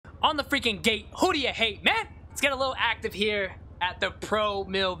on the freaking gate. Who do you hate, man? Let's get a little active here at the Pro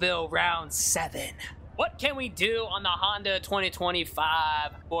Millville Round 7. What can we do on the Honda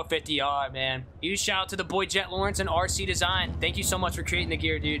 2025 450R, man? Huge shout out to the boy Jet Lawrence and RC Design. Thank you so much for creating the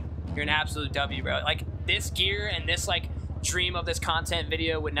gear, dude. You're an absolute W, bro. Like, this gear and this, like, dream of this content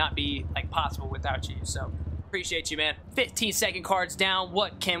video would not be, like, possible without you. So, appreciate you, man. 15-second cards down.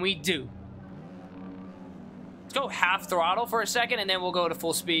 What can we do? Let's go half throttle for a second, and then we'll go to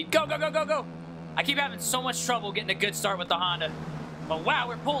full speed. Go, go, go, go, go! I keep having so much trouble getting a good start with the Honda. But wow,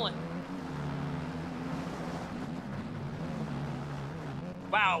 we're pulling.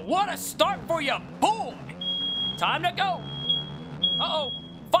 Wow, what a start for you, boy! Time to go. Uh-oh,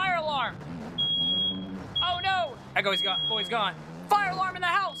 fire alarm. Oh no! That boy's gone. Boy's gone. Fire alarm in the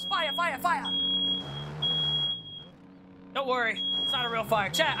house. Fire, fire, fire. Don't worry, it's not a real fire.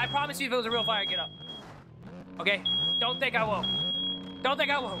 Chat, I promise you if it was a real fire, get up. Okay, don't think I won't. Don't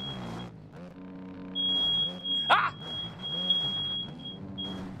think I won't. Ah!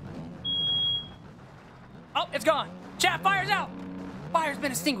 Oh, it's gone. Chat, fire's out. Fire's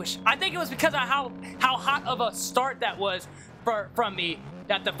been extinguished. I think it was because of how hot of a start that was from me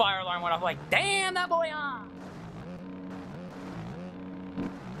that the fire alarm went off. Like, damn, that boy on.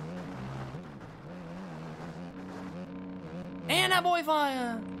 And that boy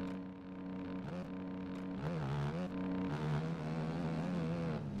fire.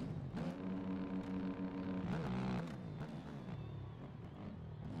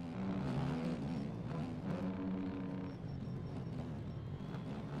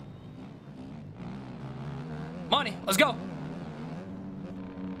 Money, let's go.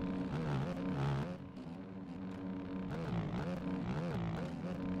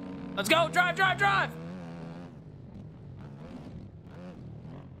 Let's go, drive, drive, drive.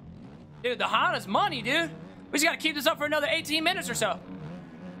 Dude, the Honda's money, dude. We just gotta keep this up for another 18 minutes or so.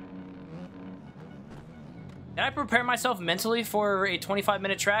 Did I prepare myself mentally for a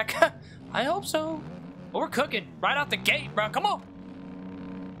 25-minute track? I hope so. But we're cooking right out the gate, bro. Come on.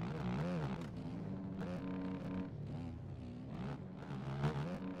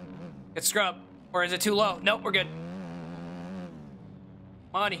 Good scrub. Or is it too low? Nope, we're good.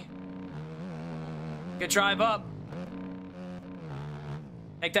 Money. Good drive up.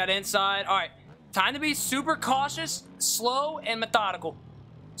 Take that inside. All right. Time to be super cautious, slow, and methodical.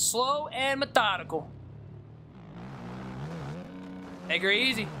 Slow and methodical. Take her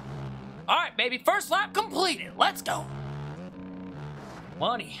easy. All right, baby. First lap completed. Let's go.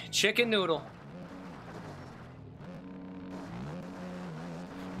 Money. Chicken noodle.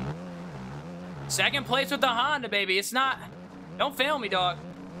 Second place with the Honda, baby. It's not... Don't fail me, dog.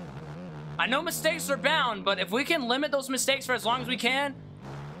 I know mistakes are bound, but if we can limit those mistakes for as long as we can,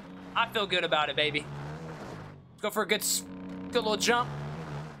 I feel good about it, baby. Let's go for a good little jump.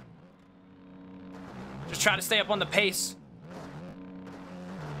 Just try to stay up on the pace.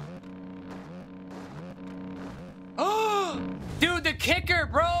 Oh, dude, the kicker,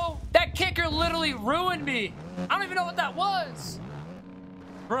 bro. That kicker literally ruined me. I don't even know what that was.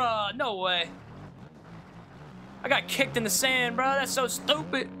 Bruh, no way. I got kicked in the sand, bro. That's so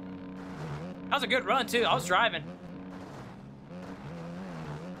stupid. That was a good run, too. I was driving.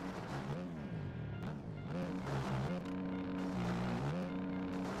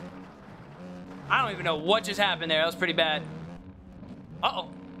 I don't even know what just happened there. That was pretty bad. Uh-oh.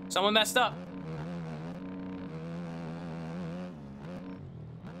 Someone messed up.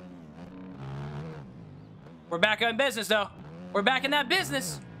 We're back in business, though. We're back in that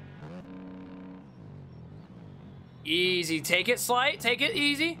business. Easy. Take it slight. Take it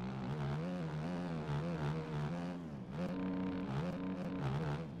easy.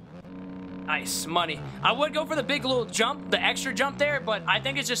 Nice. Money. I would go for the big little jump, the extra jump there, but I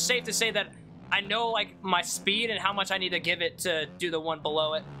think it's just safe to say that I know, like, my speed and how much I need to give it to do the one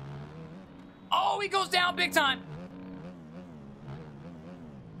below it. Oh, he goes down big time.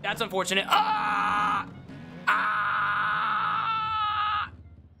 That's unfortunate. Ah! Ah!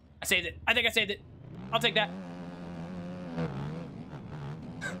 I saved it. I think I saved it. I'll take that.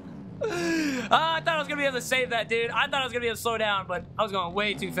 I thought I was going to be able to save that, dude. I thought I was going to be able to slow down, but I was going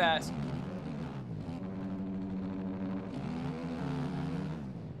way too fast.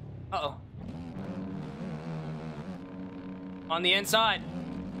 Uh-oh. On the inside.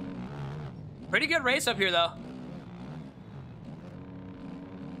 Pretty good race up here, though.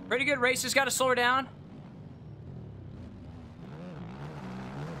 Pretty good race. Just got to slow her down.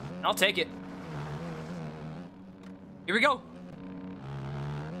 I'll take it. Here we go.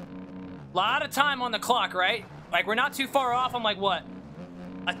 Lot of time on the clock, right? Like, we're not too far off. I'm like, what?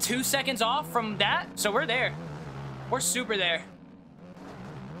 2 seconds off from that? So we're there. We're super there.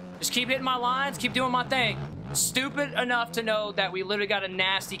 Just keep hitting my lines, keep doing my thing. Stupid enough to know that we literally got a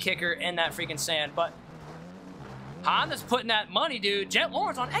nasty kicker in that freaking sand, but Honda's putting that money, dude. Jet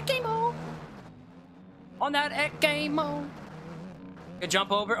Lawrence on Ek mode. On that Ek mode. Good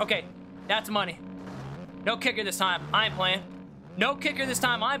jump over. Okay, that's money. No kicker this time. I ain't playing. No kicker this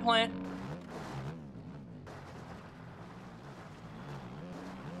time. I ain't playing.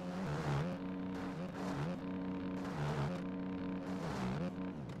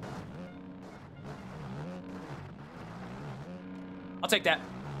 I'll take that.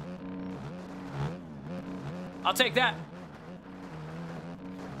 I'll take that.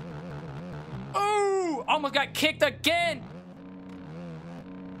 Ooh, almost got kicked again.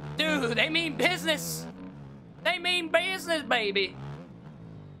 Dude, they mean business. They mean business, baby.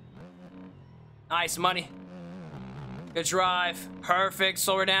 Nice money. Good drive. Perfect.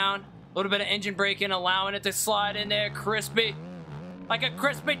 Slow her down. A little bit of engine braking, allowing it to slide in there. Crispy. Like a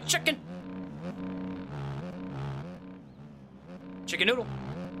crispy chicken. Chicken noodle.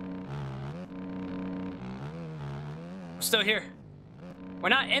 We're still here. We're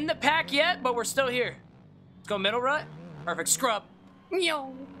not in the pack yet, but we're still here. Let's go middle rut. Perfect scrub.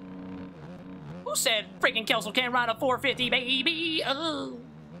 Yo. Who said freaking Kelso can't ride a 450, baby? Oh.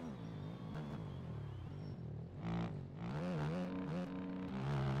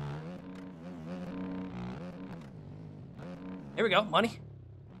 Here we go, money. Here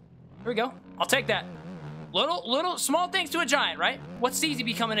we go. I'll take that. Little, small things to a giant, right? What's CZ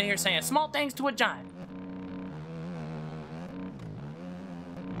be coming in here saying? Small things to a giant.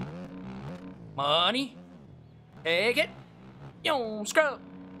 Money. Take it. Yo, scrub.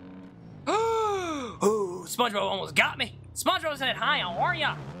 Ooh, SpongeBob almost got me. SpongeBob said, hi, how are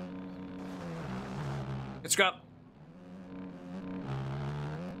ya? Good scrub.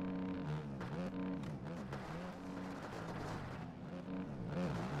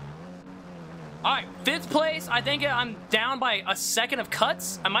 All right, 5th place. I think I'm down by a second of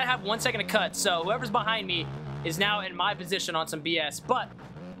cuts. I might have 1 second of cuts. So whoever's behind me is now in my position on some BS. But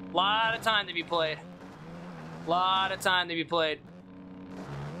a lot of time to be played. A lot of time to be played.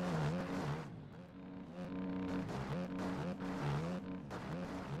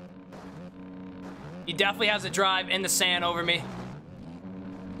 He definitely has a drive in the sand over me.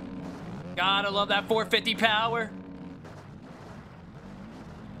 Gotta love that 450 power.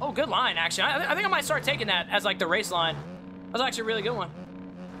 Oh, good line, actually. I think I might start taking that as, like, the race line. That was actually a really good one.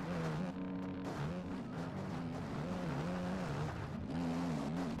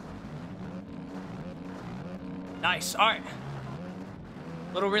 Nice. All right.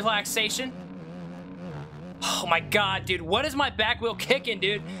 Little relaxation. Oh, my God, dude. What is my back wheel kicking,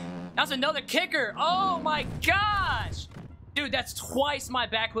 dude? That's another kicker. Oh, my gosh. Dude, that's twice my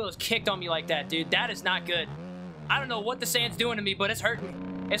back wheel has kicked on me like that, dude. That is not good. I don't know what the sand's doing to me, but it's hurting me.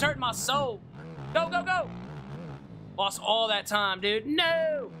 It's hurting my soul. Go, go, go. Lost all that time, dude.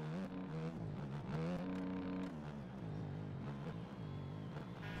 No.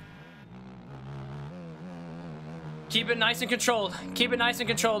 Keep it nice and controlled. Keep it nice and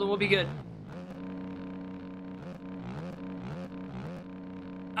controlled and we'll be good.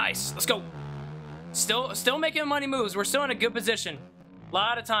 Nice. Let's go. Still making money moves. We're still in a good position. A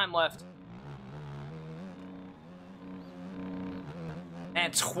lot of time left.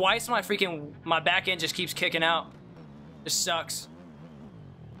 And twice my back end just keeps kicking out. Just sucks.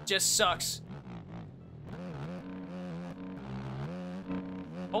 Just sucks.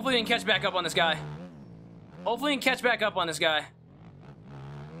 Hopefully we can catch back up on this guy. Hopefully we can catch back up on this guy.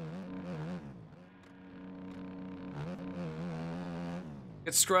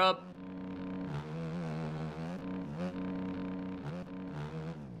 Good scrub.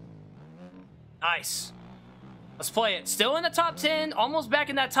 Nice. Let's play it. Still in the top 10, almost back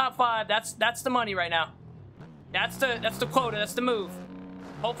in that top 5. That's the money right now. That's the quota. That's the move.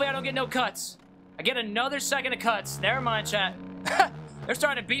 Hopefully I don't get no cuts. I get another second of cuts. Never mind, chat. They're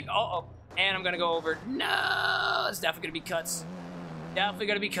starting to beat. Uh-oh. And I'm gonna go over. No, it's definitely gonna be cuts. Definitely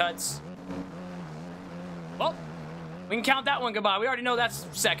gonna be cuts. Well, we can count that one goodbye. We already know that's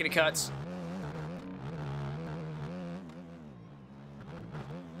second of cuts.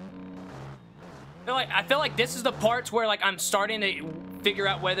 I feel like this is the parts where like I'm starting to figure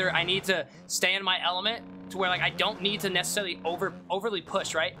out whether I need to stay in my element to where like I don't need to necessarily overly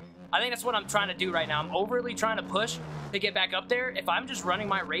push, right? I think that's what I'm trying to do right now. I'm overly trying to push to get back up there. If I'm just running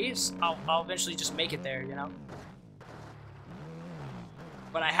my race, I'll eventually just make it there, you know?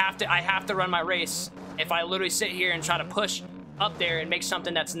 But I have to run my race. If I literally sit here and try to push up there and make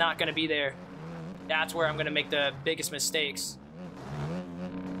something that's not going to be there, that's where I'm going to make the biggest mistakes.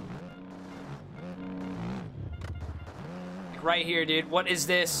 like right here, dude. What is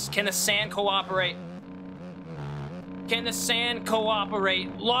this? Can the sand cooperate? Can the sand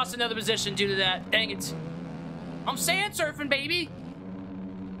cooperate? Lost another position due to that. Dang it. I'm sand surfing, baby.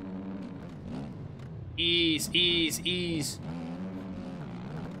 Ease, ease, ease.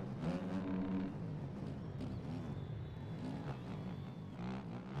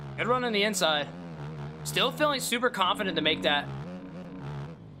 Good run on the inside. Still feeling super confident to make that.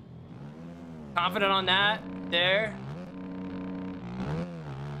 Confident on that. There.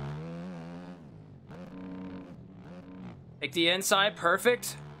 Take the inside.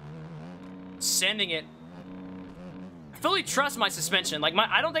 Perfect. Sending it. I fully trust my suspension. Like,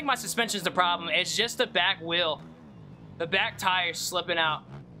 I don't think my suspension's the problem. It's just the back wheel. The back tire slipping out.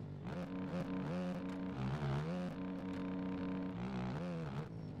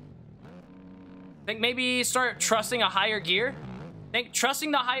 I think maybe start trusting a higher gear. I think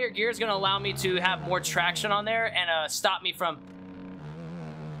trusting the higher gear is going to allow me to have more traction on there and stop me from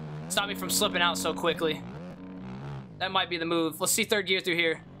slipping out so quickly. That might be the move. Let's see third gear through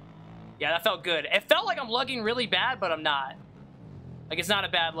here. Yeah, that felt good. It felt like I'm lugging really bad, but I'm not. Like, it's not a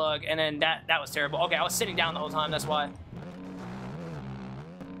bad lug, and then that was terrible. Okay, I was sitting down the whole time, that's why.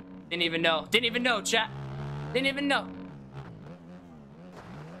 Didn't even know. Didn't even know, chat. Didn't even know.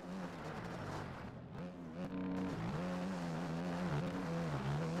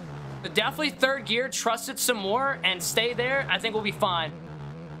 But definitely third gear, trust it some more, and stay there. I think we'll be fine.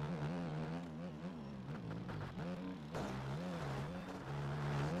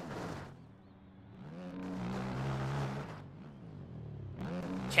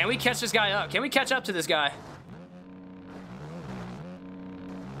 Can we catch this guy up? Can we catch up to this guy?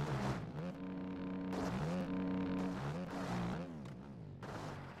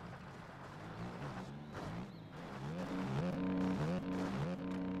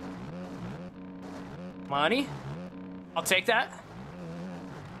 Money. I'll take that.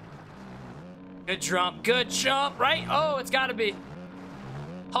 Good jump. Good jump, right? Oh, it's gotta be.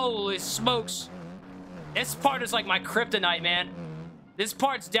 Holy smokes. This part is like my kryptonite, man. This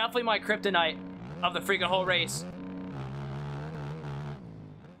part's definitely my kryptonite of the freaking whole race.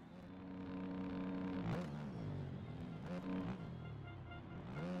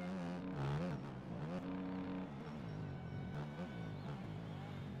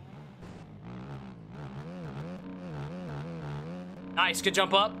 Nice, good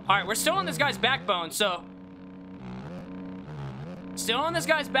jump up. All right, we're still on this guy's backbone, so. Still on this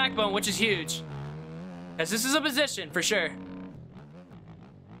guy's backbone, which is huge. Because this is a position, for sure.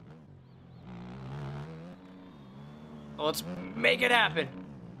 Well, let's make it happen.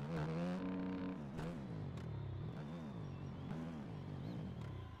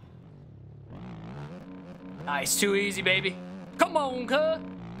 Nice, too easy, baby. Come on, cuz.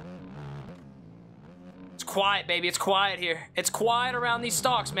 It's quiet, baby. It's quiet here. It's quiet around these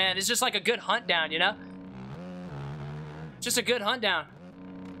stalks, man. It's just like a good hunt down, you know? Just a good hunt down.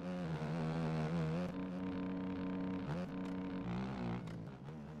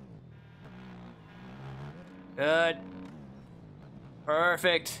 Good.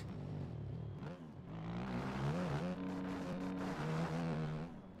 Perfect.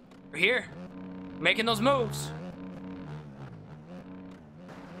 We're here. Making those moves.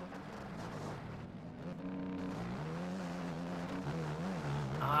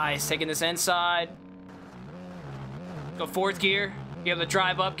 Nice, taking this inside. Go fourth gear. Be able to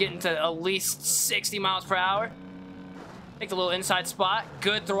drive up, getting to at least 60 miles per hour. Take the little inside spot.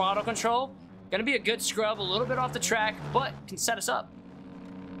 Good throttle control. Gonna be a good scrub, a little bit off the track, but can set us up.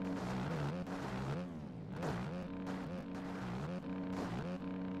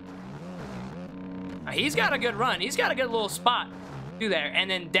 Now, he's got a good run. He's got a good little spot through there. And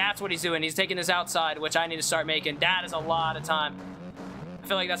then that's what he's doing. He's taking this outside, which I need to start making. That is a lot of time. I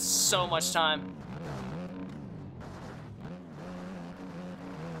feel like that's so much time.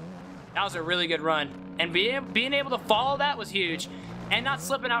 That was a really good run. And being able to follow that was huge. And not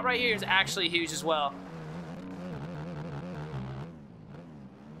slipping out right here is actually huge as well.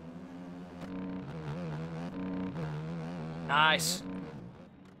 Nice.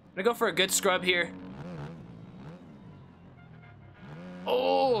 I'm gonna go for a good scrub here.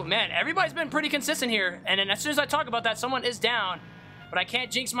 Oh, man. Everybody's been pretty consistent here. And then as soon as I talk about that, someone is down. But I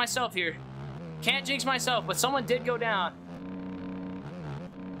can't jinx myself here. Can't jinx myself, but someone did go down.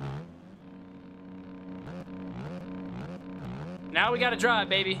 Now we gotta drive,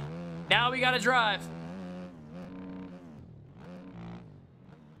 baby. Now we gotta drive.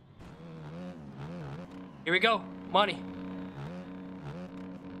 Here we go. Money.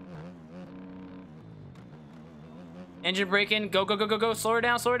 Engine braking. Go, go, go, go, go. Slow her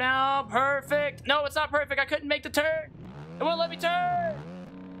down, slow her down. Perfect. No, it's not perfect. I couldn't make the turn. It won't let me turn.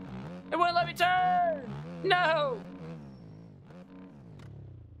 It won't let me turn. No.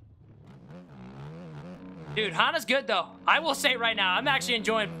 Dude, Honda's good, though. I will say right now, I'm actually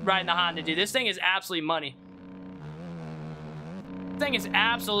enjoying riding the Honda, dude. This thing is absolutely money. This thing is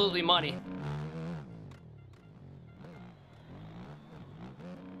absolutely money.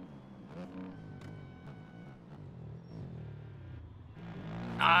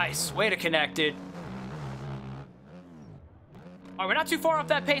 Nice. Way to connect, dude. All right, we're not too far off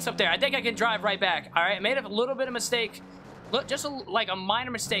that pace up there. I think I can drive right back. All right, I made a little bit of mistake. Look, just like a minor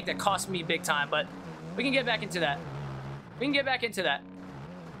mistake that cost me big time, but we can get back into that. We can get back into that.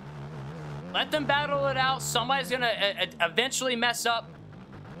 Let them battle it out. Somebody's going to eventually mess up,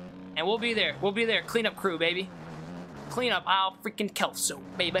 and we'll be there. We'll be there. Cleanup crew, baby. Clean up our freaking Kelso,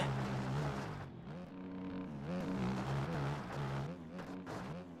 baby.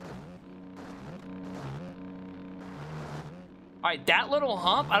 All right, that little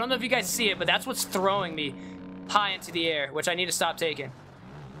hump, I don't know if you guys see it, but that's what's throwing me high into the air, which I need to stop taking.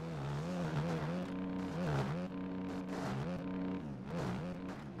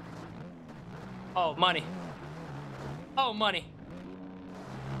 Oh, money. Oh, money.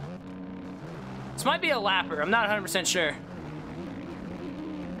 This might be a lapper. I'm not 100% sure.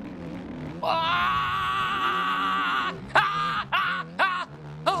 Ah! Ah! Ah!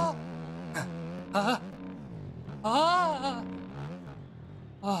 Ah! Oh!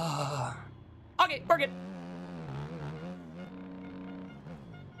 Okay, we're good.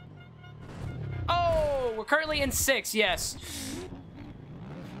 Oh, we're currently in 6, yes.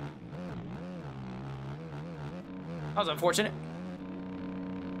 That was unfortunate.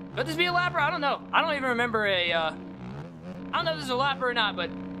 Could this be a lapper? I don't know. I don't even remember I don't know if this is a lapper or not,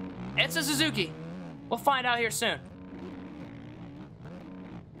 but it's a Suzuki. We'll find out here soon.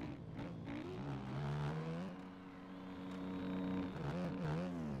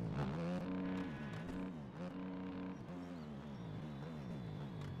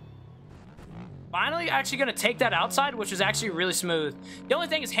 Finally actually going to take that outside, which was actually really smooth. The only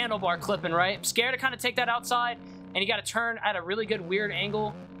thing is handlebar clipping, right? I'm scared to kind of take that outside, and you got to turn at a really good weird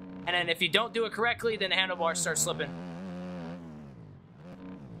angle. And then if you don't do it correctly, then the handlebar starts slipping.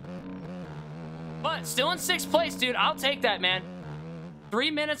 But still in 6th place, dude. I'll take that, man.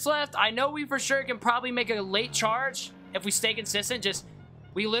 3 minutes left. I know we for sure can probably make a late charge if we stay consistent. Just,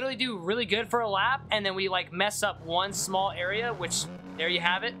 we literally do really good for a lap, and then we, like, mess up one small area, which, there you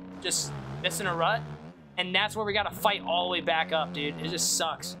have it. Just missing a rut. And that's where we got to fight all the way back up, dude. It just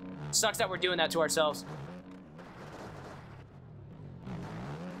sucks. It sucks that we're doing that to ourselves.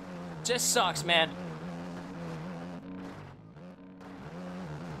 Just sucks, man.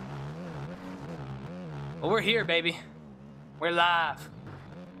 Well, we're here, baby. We're live.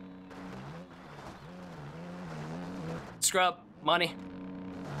 Scrub, money.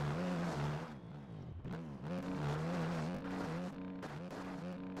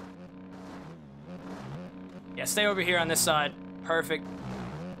 Yeah, stay over here on this side. Perfect.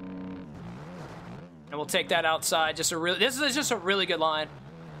 And we'll take that outside. This is just a really good line.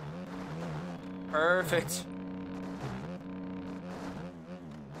 Perfect.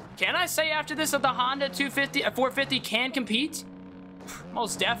 Can I say after this that the Honda 450 can compete?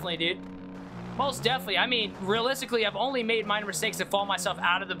 Most definitely, dude. Most definitely. I mean, realistically, I've only made minor mistakes to fall myself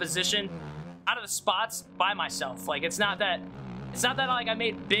out of the position, out of the spots by myself. Like, it's not that like I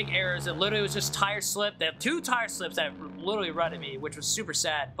made big errors. It literally was just tire slip. They have 2 tire slips that literally rutted me, which was super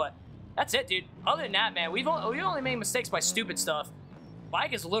sad. But that's it, dude. Other than that, man, we only made mistakes by stupid stuff.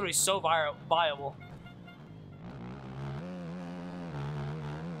 Bike is literally so viable.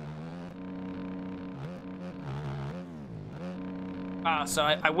 Ah, so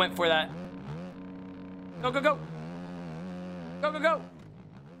I went for that. Go, go, go. Go, go, go.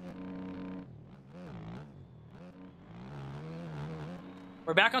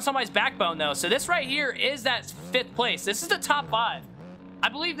 We're back on somebody's backbone, though. So this right here is that 5th place. This is the top 5. I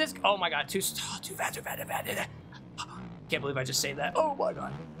believe this... Oh, my God. Too fast, too fast, too fast. Can't believe I just saved that. Oh, my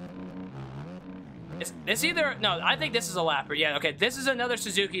God. Is this either... No, I think this is a lapper. Yeah, okay. This is another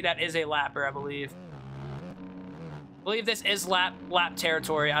Suzuki that is a lapper, I believe. I believe this is lap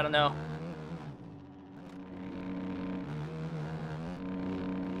territory. I don't know.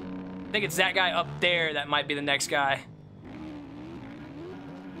 I think it's that guy up there that might be the next guy.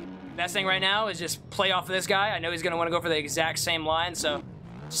 Best thing right now is just play off of this guy. I know he's going to want to go for the exact same line, so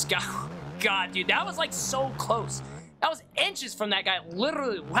just got... God, dude, that was like so close. That was inches from that guy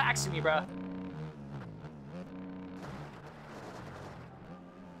literally waxing me, bro.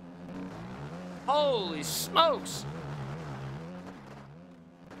 Holy smokes.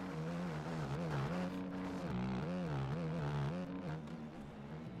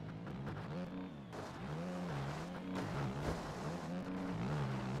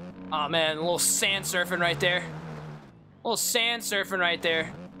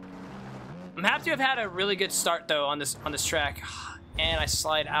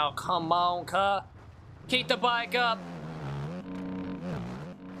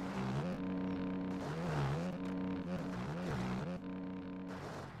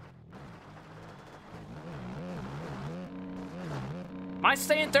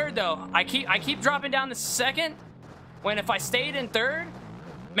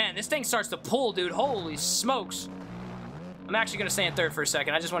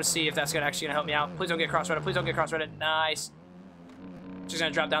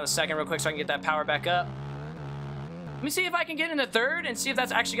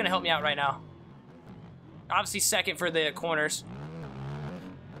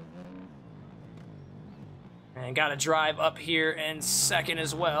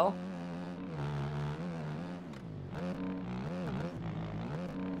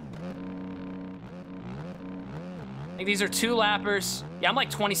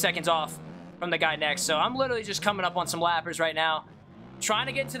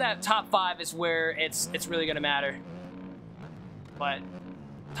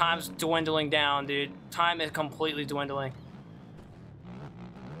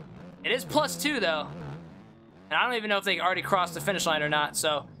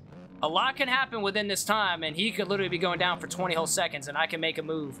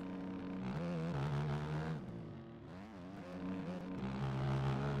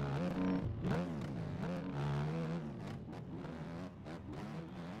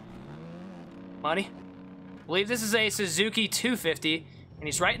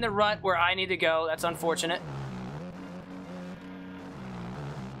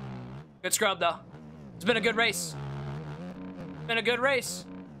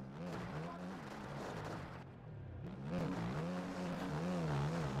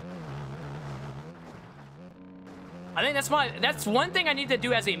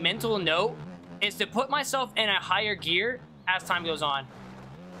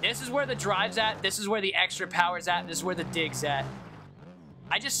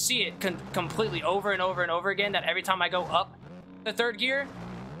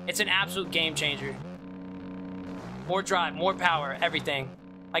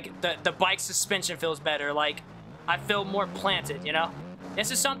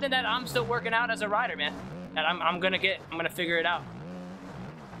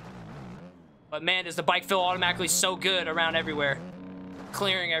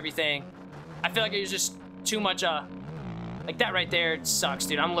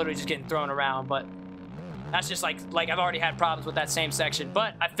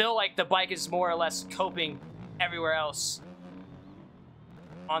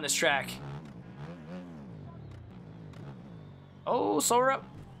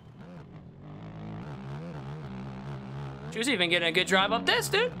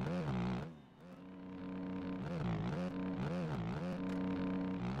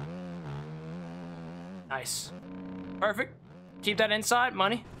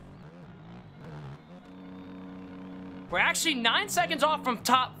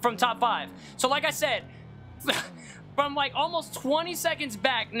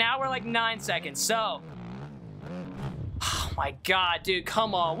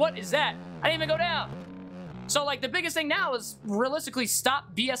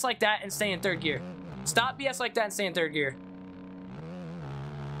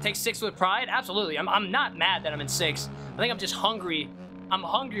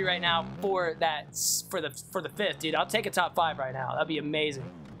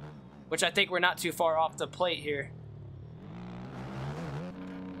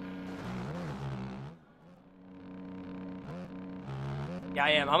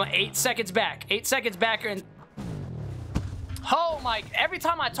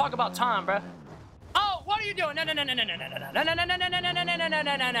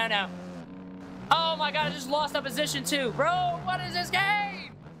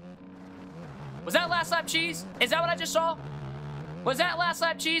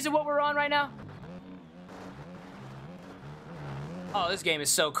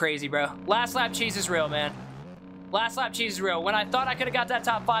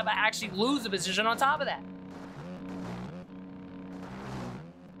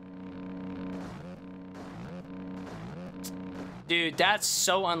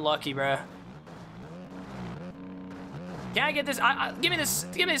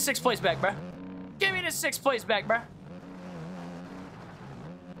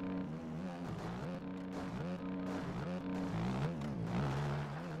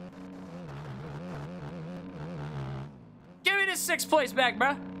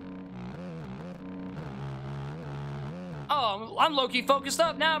 Oh, I'm low-key focused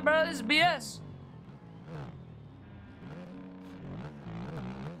up now, bro. This is BS.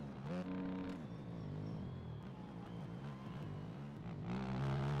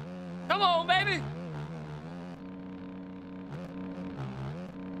 Come on, baby.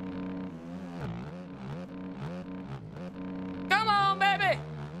 Come on, baby.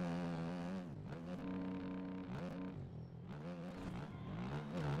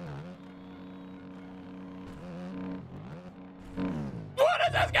 What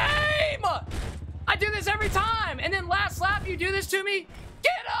is this game? I do this every time, and then last lap you do this to me?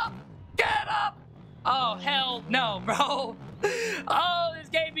 Get up! Get up! Oh, hell no, bro. Oh, this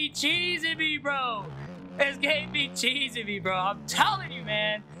game be cheesing me, bro. This game be cheesing me, bro. I'm telling you,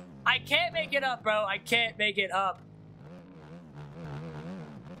 man. I can't make it up, bro. I can't make it up.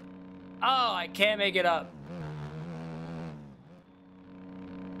 Oh, I can't make it up.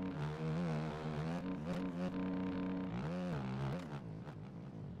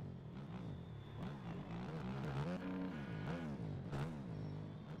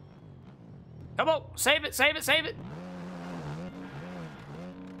 Come on, save it, save it, save it.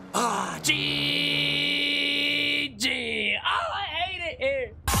 Ah, gee.